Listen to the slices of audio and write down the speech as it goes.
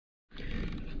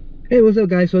Hey, what's up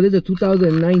guys? So this is a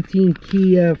 2019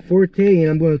 Kia Forte and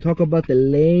I'm going to talk about the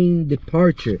lane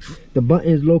departure. The button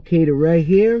is located right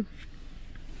here,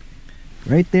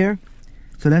 right there.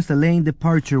 So that's the lane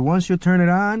departure. Once you turn it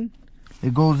on,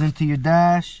 it goes into your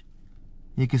dash.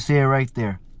 You can see it right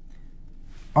there.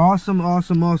 Awesome,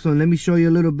 awesome, awesome. Let me show you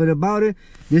a little bit about it.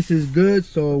 This is good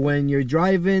so when you're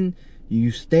driving, you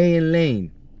stay in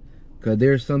lane, because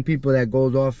there's some people that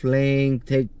goes off lane,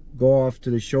 go off to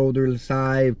the shoulder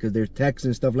side because there's text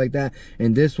and stuff like that,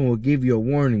 and this one will give you a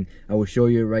warning. I will show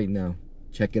you it right now.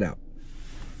 Check it out.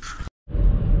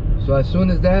 So as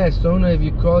soon as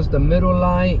you cross the middle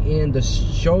line and the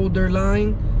shoulder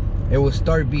line, it will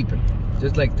start beeping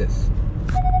just like this.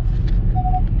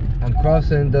 I'm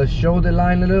crossing the shoulder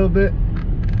line a little bit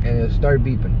and it'll start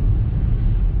beeping,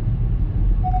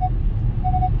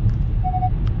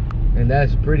 and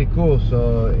that's pretty cool.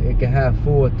 So it can have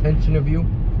full attention of you,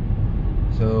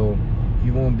 so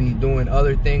you won't be doing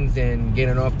other things and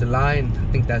getting off the line.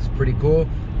 I think that's pretty cool.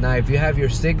 Now if you have your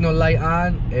signal light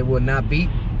on, it will not beep.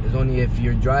 It's only if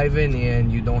you're driving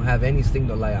and you don't have any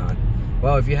signal light on.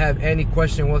 Well, if you have any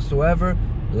question whatsoever,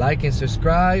 like and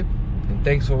subscribe, and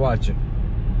thanks for watching.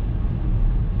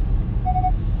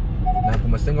 Now put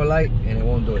my signal light and it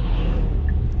won't do it.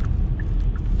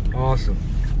 Awesome.